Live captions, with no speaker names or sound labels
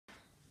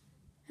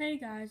Hey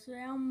guys,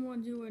 today I'm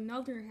going to do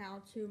another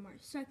how-to, my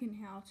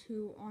second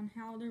how-to on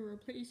how to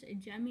replace a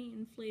Gemmy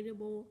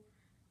inflatable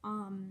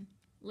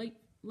light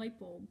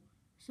bulb.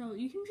 So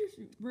you can just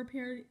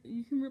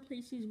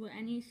replace these with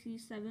any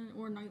C7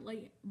 or night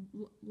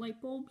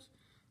light bulbs.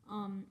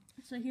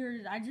 So here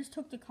it is. I just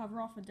took the cover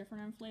off a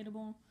different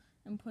inflatable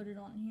and put it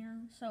on here.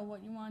 So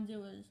what you want to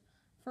do is,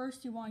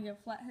 first you want to get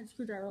a flathead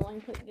screwdriver, let me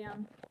put it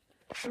down.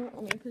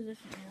 Let me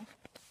position it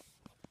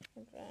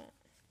like that.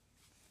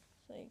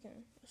 So you can,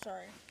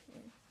 sorry.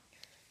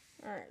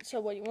 Alright, so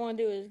what you want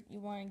to do is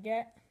you want to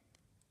get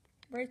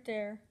right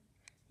there,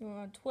 you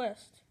want to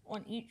twist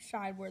on each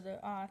side where the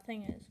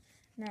thing is.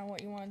 Now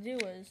what you want to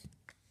do is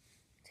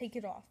take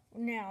it off.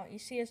 Now, you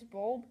see this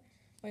bulb?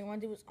 What you want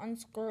to do is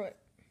unscrew it.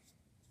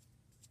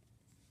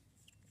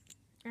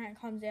 And it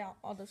comes out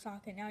of the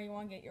socket. Now you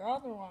want to get your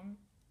other one.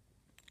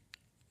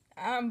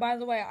 By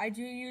the way, I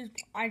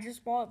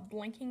just bought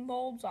blinking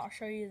bulbs. I'll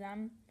show you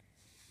them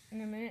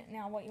in a minute.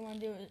 Now what you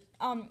want to do is,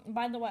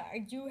 by the way, I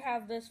do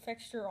have this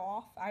fixture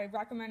off. I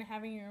recommend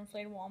having your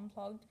inflatable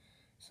unplugged.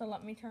 So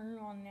let me turn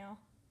it on now.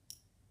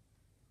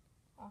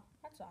 Oh,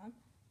 that's on.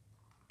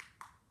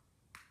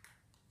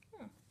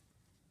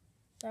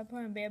 Did I put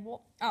in a bad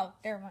bulb? Oh,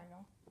 there we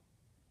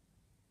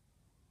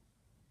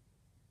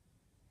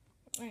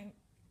go. Wait.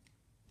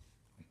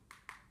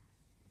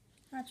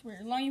 That's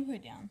weird. Let me put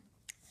it down.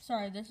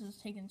 Sorry, this is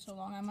taking so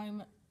long. I might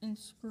have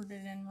screwed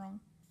it in wrong.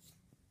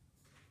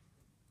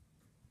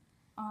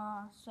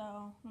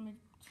 So let me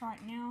try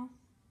it now.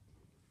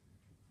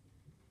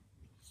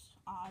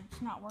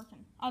 It's not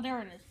working. Oh,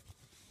 there it is.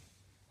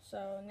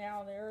 So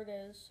now there it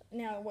is.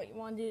 Now what you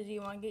want to do is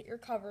you want to get your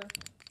cover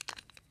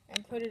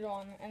and put it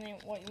on, and then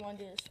what you want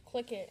to do is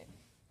click it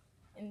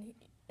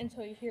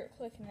until you hear it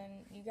click, and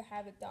then you can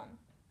have it done.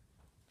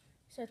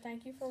 So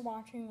thank you for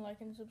watching,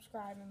 like and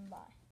subscribe, and bye.